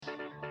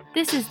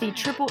This is the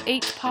Triple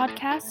H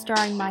podcast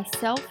starring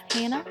myself,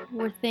 Hannah,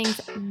 where things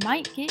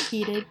might get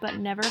heated but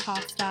never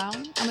hostile.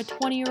 I'm a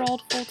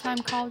 20-year-old full-time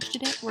college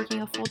student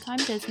working a full-time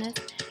business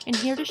and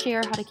here to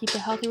share how to keep a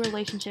healthy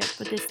relationship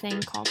with this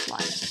thing called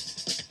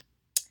life.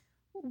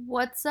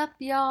 What's up,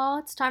 y'all?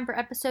 It's time for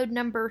episode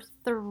number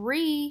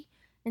 3,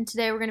 and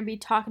today we're going to be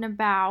talking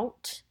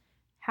about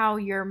how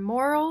your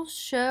morals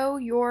show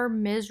you're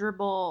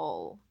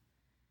miserable.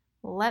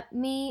 Let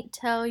me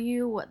tell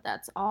you what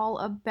that's all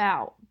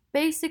about.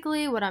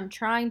 Basically, what I'm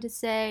trying to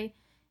say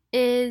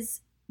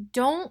is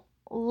don't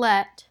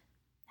let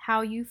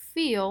how you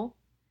feel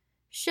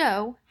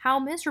show how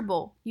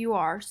miserable you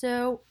are.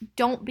 So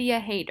don't be a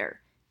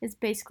hater, is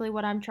basically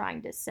what I'm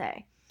trying to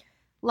say.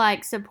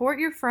 Like, support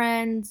your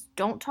friends,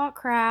 don't talk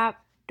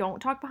crap,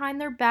 don't talk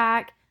behind their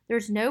back.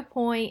 There's no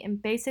point,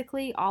 and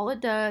basically all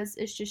it does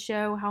is just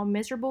show how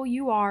miserable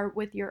you are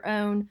with your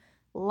own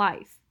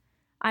life.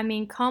 I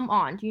mean, come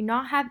on, do you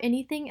not have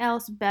anything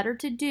else better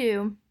to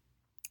do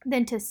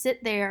than to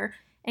sit there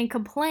and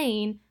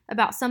complain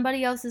about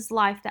somebody else's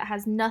life that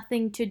has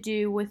nothing to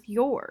do with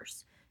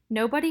yours?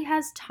 Nobody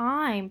has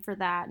time for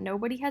that.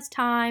 Nobody has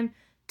time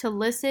to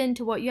listen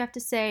to what you have to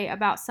say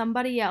about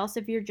somebody else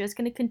if you're just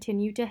going to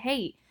continue to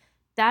hate.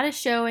 That is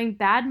showing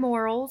bad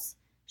morals,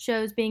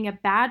 shows being a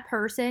bad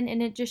person,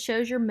 and it just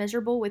shows you're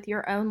miserable with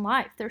your own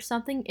life. There's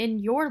something in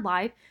your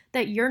life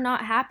that you're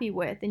not happy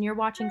with, and you're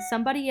watching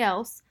somebody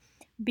else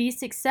be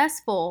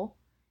successful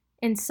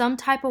in some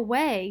type of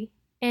way,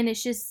 and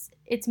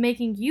it's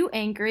making you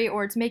angry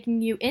or it's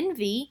making you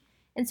envy,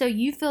 and so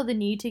you feel the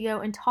need to go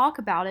and talk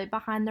about it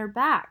behind their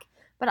back.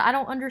 But I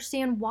don't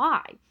understand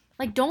why.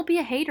 Like, don't be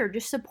a hater,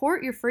 just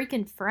support your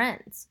freaking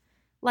friends.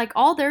 Like,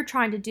 all they're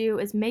trying to do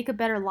is make a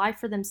better life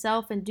for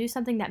themselves and do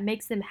something that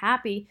makes them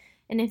happy,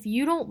 and if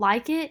you don't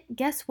like it,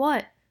 guess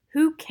what?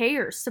 Who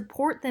cares?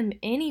 Support them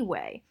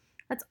anyway.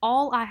 That's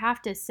all I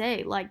have to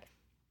say. Like,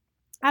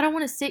 I don't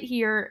want to sit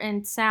here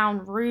and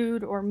sound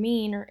rude or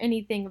mean or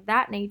anything of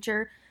that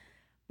nature,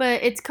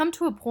 but it's come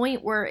to a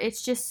point where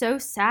it's just so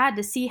sad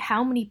to see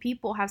how many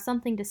people have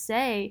something to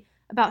say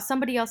about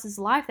somebody else's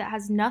life that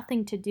has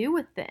nothing to do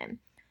with them.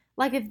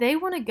 Like, if they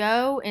want to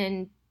go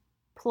and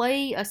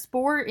play a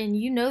sport and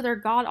you know they're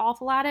god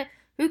awful at it,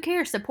 who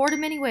cares? Support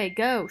them anyway.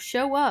 Go,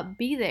 show up,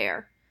 be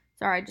there.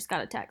 Sorry, I just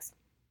got a text.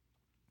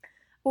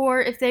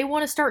 Or if they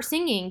want to start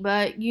singing,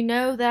 but you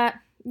know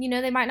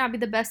they might not be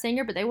the best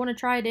singer, but they want to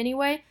try it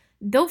anyway,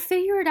 they'll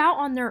figure it out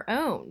on their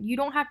own. You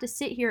don't have to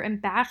sit here and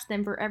bash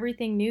them for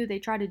everything new they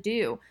try to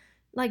do.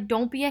 Like,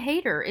 don't be a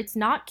hater. It's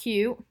not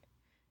cute.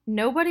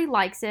 Nobody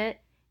likes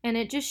it. And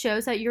it just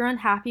shows that you're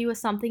unhappy with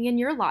something in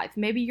your life.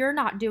 Maybe you're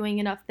not doing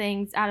enough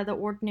things out of the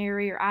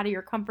ordinary or out of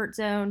your comfort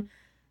zone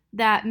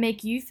that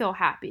make you feel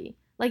happy.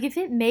 Like, if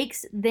it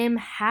makes them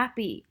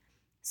happy,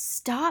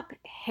 stop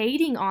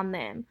hating on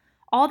them.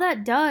 All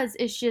that does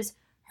is just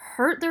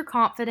hurt their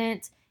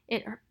confidence.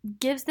 It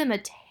gives them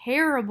a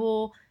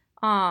terrible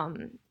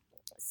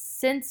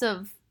sense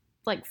of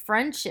like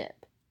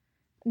friendship.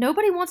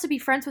 Nobody wants to be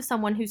friends with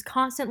someone who's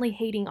constantly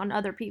hating on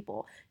other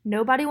people.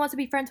 Nobody wants to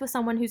be friends with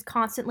someone who's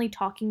constantly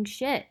talking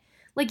shit.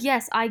 Like,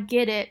 yes, I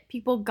get it.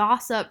 People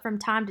gossip from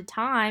time to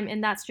time,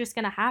 and that's just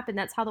going to happen.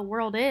 That's how the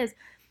world is.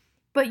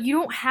 But you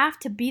don't have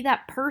to be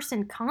that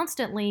person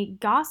constantly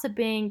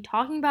gossiping,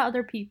 talking about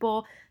other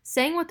people,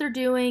 saying what they're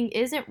doing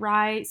isn't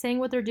right, saying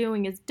what they're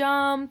doing is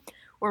dumb,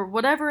 or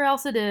whatever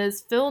else it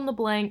is, fill in the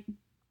blank.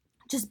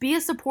 Just be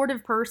a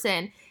supportive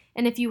person.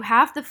 And if you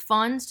have the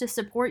funds to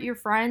support your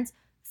friends,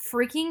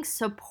 freaking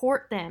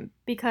support them,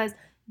 because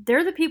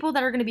they're the people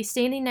that are going to be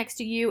standing next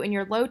to you in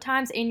your low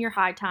times and your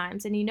high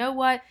times. And you know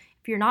what?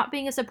 If you're not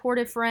being a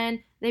supportive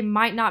friend, they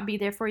might not be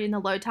there for you in the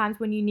low times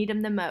when you need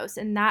them the most,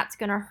 and that's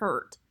going to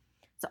hurt.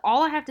 So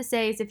all I have to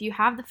say is if you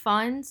have the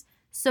funds,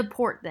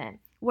 support them.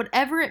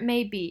 Whatever it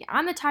may be.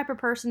 I'm the type of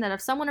person that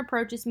if someone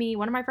approaches me,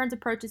 one of my friends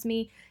approaches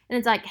me, and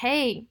it's like,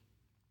 hey,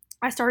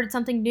 I started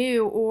something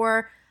new,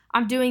 or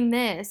I'm doing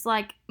this.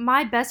 Like,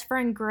 my best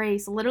friend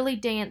Grace literally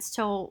danced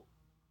till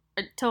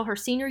her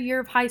senior year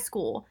of high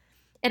school,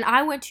 and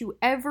I went to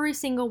every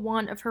single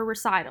one of her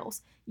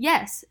recitals.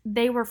 Yes,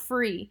 they were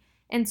free,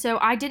 and so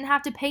I didn't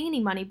have to pay any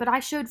money, but I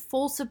showed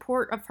full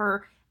support of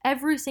her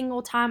every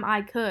single time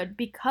I could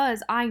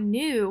because I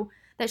knew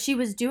that she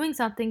was doing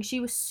something she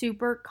was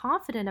super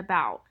confident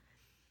about.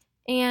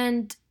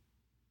 And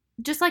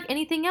just like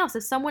anything else,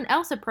 if someone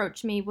else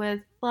approached me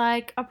with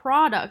like a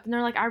product and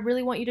they're like, I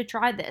really want you to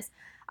try this,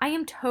 I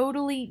am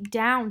totally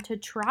down to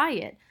try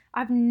it.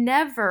 I've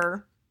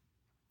never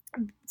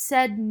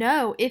said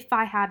no if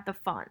I had the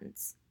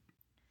funds.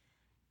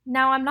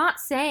 Now, I'm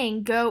not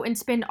saying go and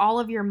spend all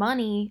of your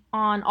money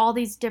on all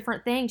these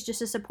different things just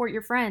to support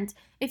your friends.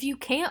 If you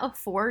can't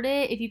afford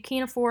it, if you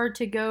can't afford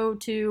to go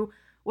to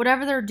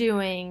whatever they're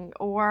doing,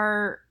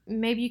 or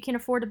maybe you can't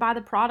afford to buy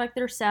the product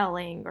they're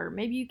selling, or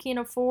maybe you can't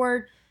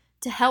afford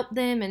to help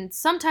them in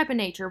some type of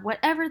nature,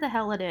 whatever the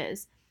hell it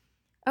is.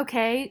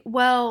 Okay,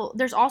 well,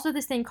 there's also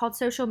this thing called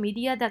social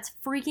media that's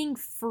freaking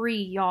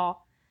free,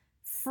 y'all.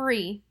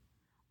 Free.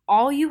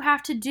 All you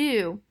have to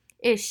do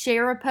is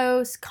share a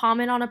post,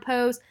 comment on a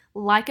post,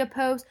 like a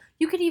post.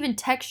 You could even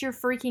text your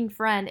freaking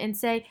friend and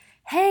say,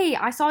 hey,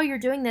 I saw you're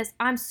doing this.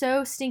 I'm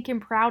so stinking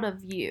proud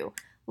of you.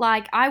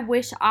 Like, I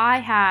wish I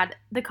had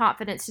the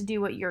confidence to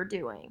do what you're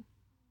doing.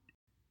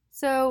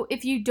 So,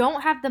 if you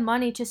don't have the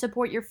money to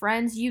support your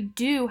friends, you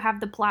do have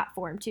the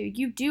platform to.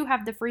 You do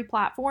have the free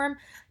platform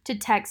to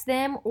text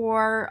them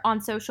or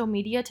on social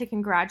media to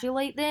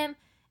congratulate them.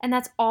 And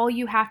that's all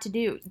you have to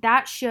do.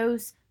 That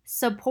shows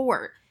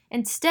support.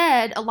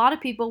 Instead, a lot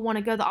of people want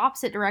to go the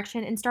opposite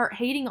direction and start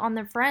hating on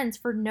their friends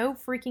for no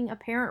freaking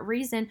apparent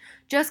reason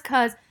just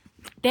because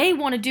they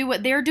want to do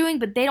what they're doing,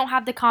 but they don't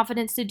have the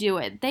confidence to do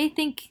it. They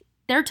think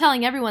they're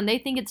telling everyone they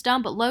think it's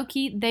dumb, but low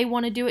key, they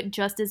want to do it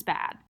just as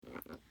bad.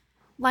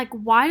 Like,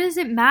 why does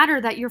it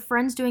matter that your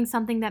friend's doing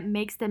something that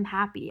makes them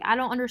happy? I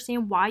don't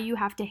understand why you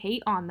have to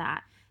hate on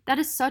that. That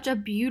is such a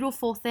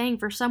beautiful thing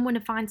for someone to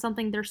find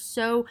something they're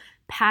so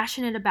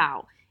passionate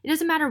about. It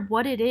doesn't matter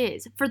what it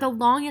is. For the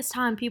longest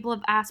time, people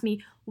have asked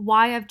me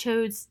why I've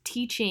chose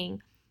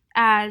teaching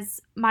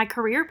as my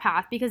career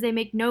path because they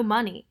make no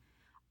money.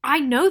 I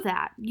know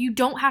that. You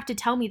don't have to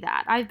tell me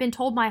that. I've been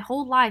told my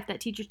whole life that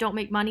teachers don't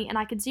make money, and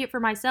I can see it for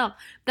myself.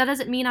 That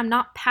doesn't mean I'm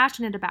not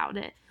passionate about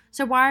it.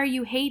 So why are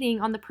you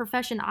hating on the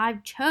profession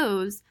I've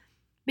chose?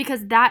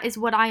 Because that is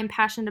what I am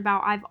passionate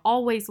about. I've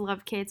always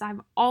loved kids.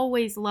 I've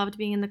always loved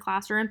being in the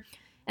classroom.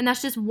 And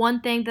that's just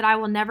one thing that I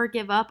will never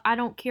give up. I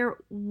don't care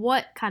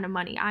what kind of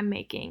money I'm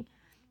making.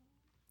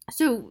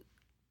 So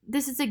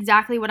this is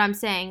exactly what I'm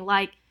saying.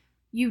 Like,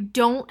 you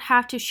don't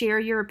have to share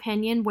your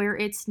opinion where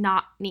it's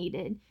not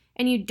needed.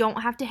 And you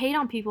don't have to hate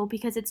on people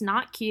because it's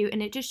not cute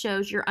and it just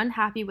shows you're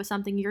unhappy with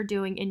something you're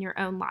doing in your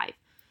own life.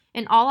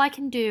 And all I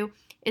can do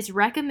is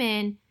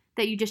recommend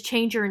that you just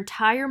change your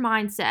entire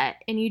mindset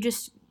and you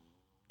just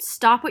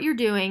stop what you're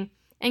doing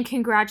and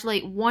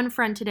congratulate one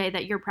friend today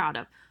that you're proud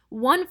of.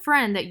 One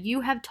friend that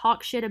you have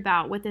talked shit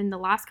about within the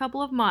last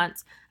couple of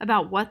months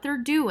about what they're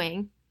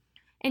doing,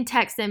 and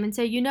text them and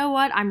say, you know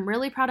what, I'm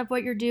really proud of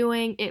what you're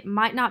doing. It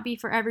might not be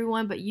for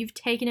everyone, but you've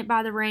taken it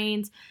by the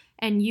reins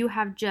and you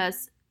have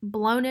just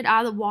blown it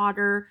out of the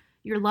water.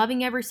 You're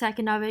loving every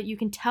second of it. You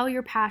can tell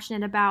you're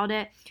passionate about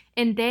it,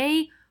 and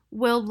they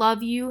will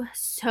love you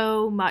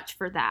so much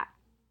for that.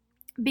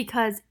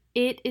 Because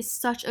it is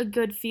such a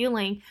good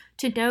feeling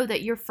to know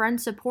that your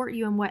friends support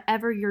you in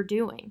whatever you're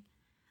doing.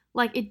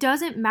 Like, it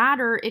doesn't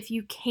matter if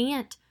you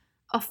can't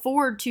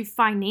afford to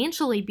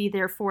financially be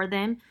there for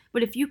them,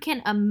 but if you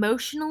can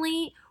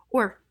emotionally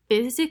or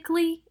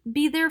physically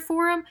be there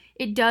for them,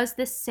 it does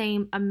the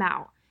same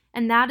amount.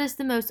 And that is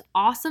the most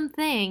awesome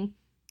thing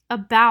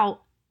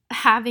about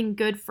having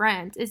good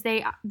friends is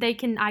they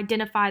can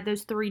identify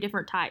those three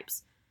different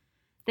types.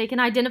 They can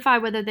identify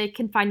whether they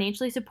can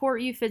financially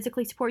support you,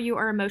 physically support you,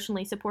 or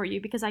emotionally support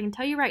you. Because I can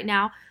tell you right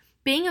now,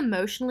 being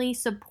emotionally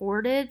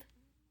supported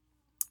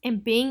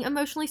and being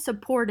emotionally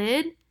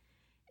supported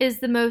is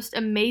the most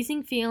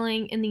amazing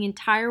feeling in the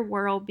entire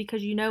world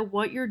because you know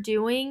what you're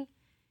doing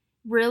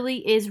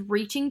really is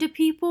reaching to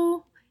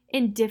people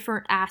in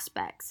different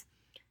aspects.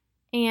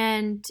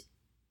 And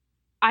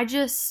I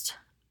just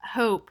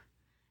hope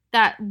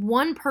that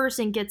one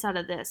person gets out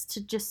of this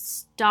to just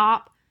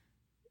stop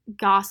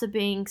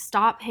gossiping,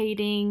 stop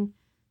hating,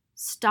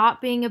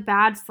 stop being a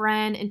bad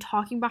friend and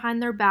talking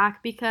behind their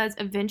back, because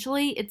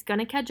eventually it's going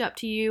to catch up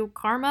to you.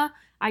 Karma,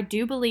 I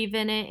do believe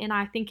in it, and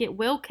I think it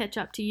will catch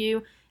up to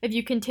you if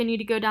you continue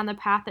to go down the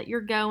path that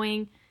you're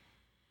going.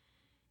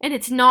 And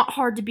it's not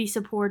hard to be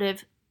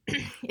supportive.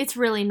 It's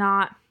really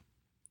not.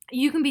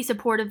 You can be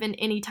supportive in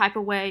any type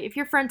of way. If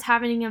your friend's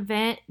having an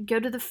event, go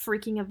to the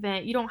freaking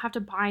event. You don't have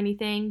to buy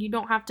anything. You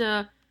don't have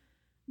to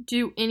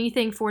do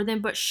anything for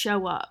them but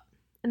show up.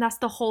 And that's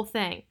the whole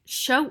thing.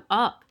 Show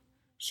up.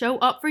 Show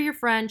up for your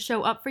friends.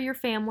 Show up for your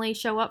family.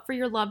 Show up for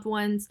your loved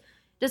ones.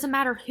 Doesn't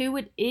matter who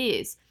it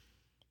is.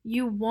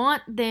 You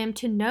want them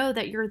to know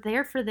that you're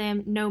there for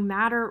them no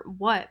matter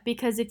what.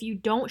 Because if you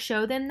don't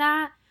show them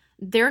that,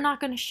 they're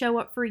not going to show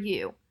up for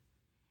you.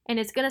 And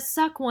it's going to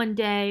suck one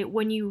day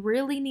when you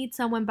really need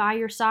someone by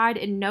your side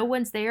and no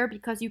one's there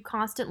because you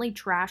constantly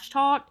trash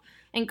talked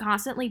and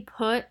constantly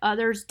put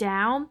others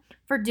down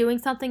for doing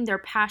something they're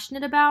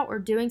passionate about or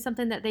doing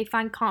something that they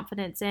find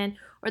confidence in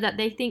or that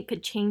they think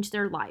could change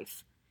their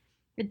life.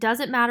 It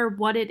doesn't matter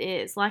what it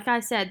is. Like I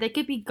said, they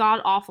could be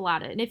god awful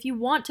at it. And if you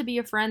want to be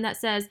a friend that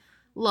says,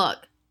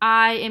 look,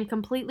 I am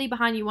completely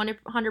behind you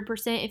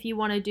 100% if you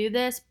want to do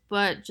this,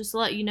 but just to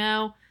let you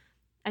know,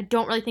 I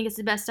don't really think it's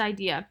the best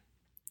idea.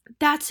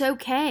 That's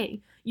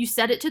okay. You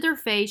said it to their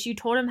face. You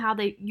told them how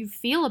you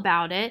feel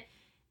about it,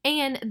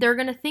 and they're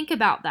going to think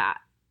about that.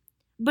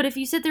 But if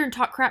you sit there and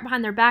talk crap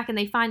behind their back and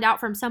they find out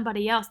from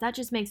somebody else, that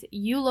just makes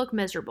you look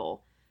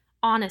miserable,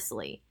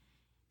 honestly.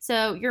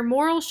 So your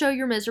morals show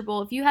you're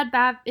miserable. If you have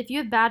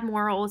bad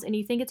morals and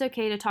you think it's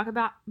okay to talk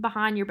about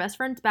behind your best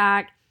friend's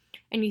back,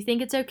 and you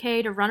think it's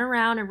okay to run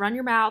around and run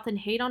your mouth and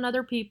hate on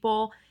other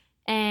people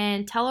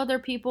and tell other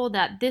people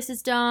that this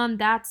is dumb,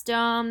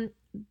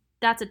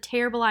 that's a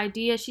terrible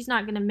idea. She's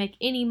not going to make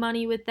any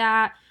money with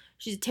that.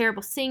 She's a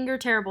terrible singer,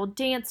 terrible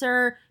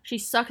dancer. She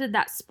sucked at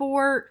that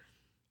sport.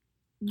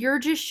 you're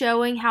just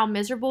showing how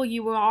miserable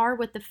you are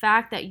with the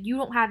fact that you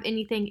don't have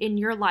anything in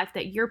your life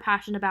that you're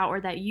passionate about or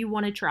that you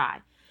want to try.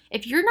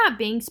 If you're not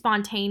being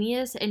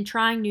spontaneous and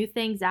trying new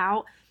things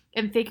out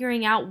and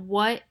figuring out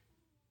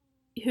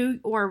who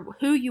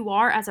you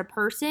are as a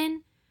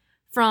person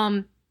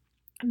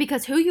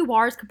because who you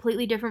are is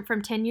completely different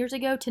from 10 years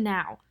ago to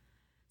now.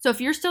 So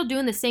if you're still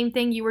doing the same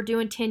thing you were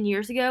doing 10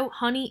 years ago,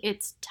 honey,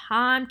 it's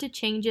time to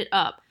change it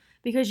up.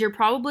 Because you're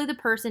probably the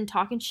person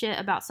talking shit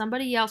about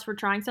somebody else for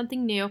trying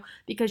something new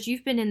because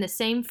you've been in the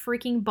same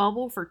freaking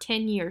bubble for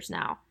 10 years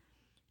now.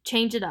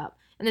 Change it up.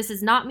 And this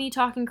is not me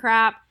talking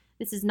crap.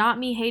 This is not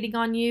me hating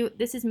on you.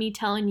 This is me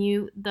telling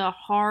you the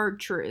hard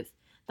truth.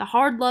 The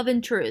hard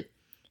loving truth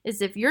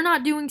is if you're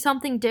not doing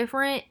something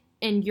different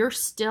and you're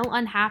still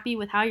unhappy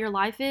with how your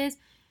life is,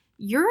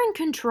 you're in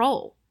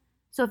control.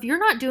 So if you're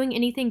not doing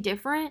anything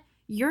different,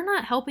 you're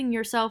not helping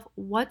yourself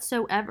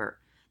whatsoever.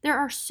 There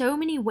are so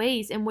many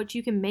ways in which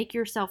you can make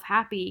yourself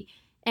happy,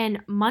 and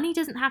money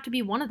doesn't have to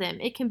be one of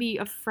them. It can be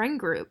a friend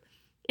group.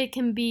 It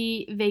can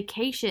be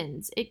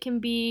vacations. It can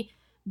be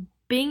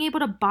being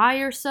able to buy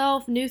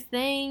yourself new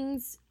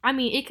things. I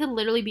mean, it could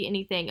literally be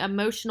anything.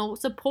 Emotional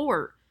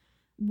support.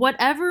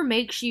 Whatever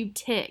makes you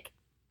tick.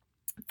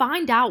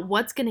 Find out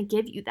what's going to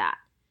give you that.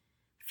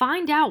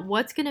 Find out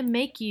what's going to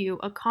make you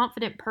a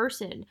confident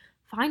person.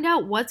 Find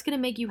out what's going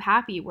to make you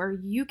happy, where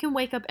you can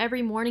wake up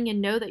every morning and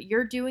know that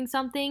you're doing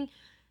something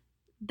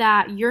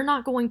that you're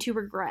not going to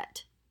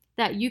regret,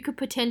 that you could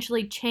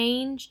potentially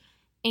change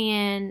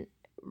and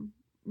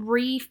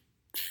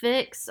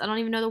refix, I don't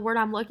even know the word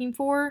I'm looking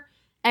for,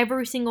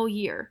 every single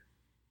year.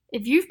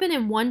 If you've been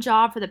in one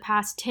job for the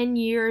past 10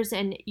 years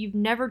and you've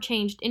never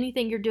changed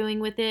anything you're doing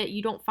with it,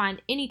 you don't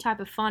find any type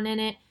of fun in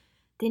it,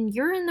 then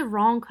you're in the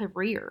wrong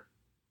career.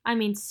 I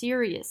mean,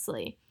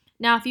 seriously.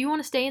 Now, if you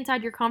want to stay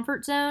inside your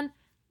comfort zone,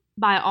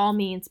 by all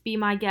means, be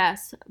my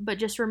guest. But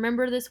just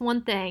remember this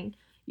one thing.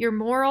 Your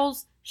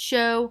morals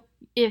show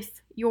if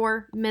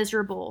you're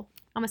miserable.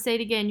 I'm going to say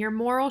it again. Your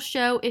morals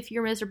show if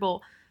you're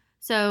miserable.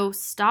 So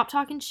stop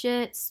talking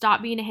shit.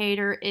 Stop being a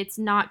hater. It's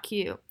not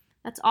cute.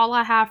 That's all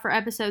I have for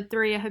episode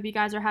 3. I hope you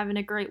guys are having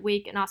a great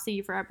week, and I'll see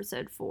you for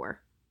episode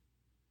 4.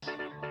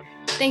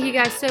 Thank you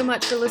guys so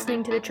much for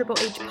listening to the Triple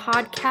H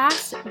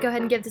podcast. Go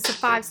ahead and give this a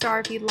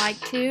 5-star if you'd like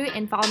to,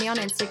 and follow me on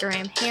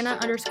Instagram,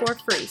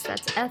 Hannah_Freas.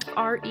 That's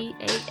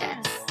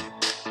Freas.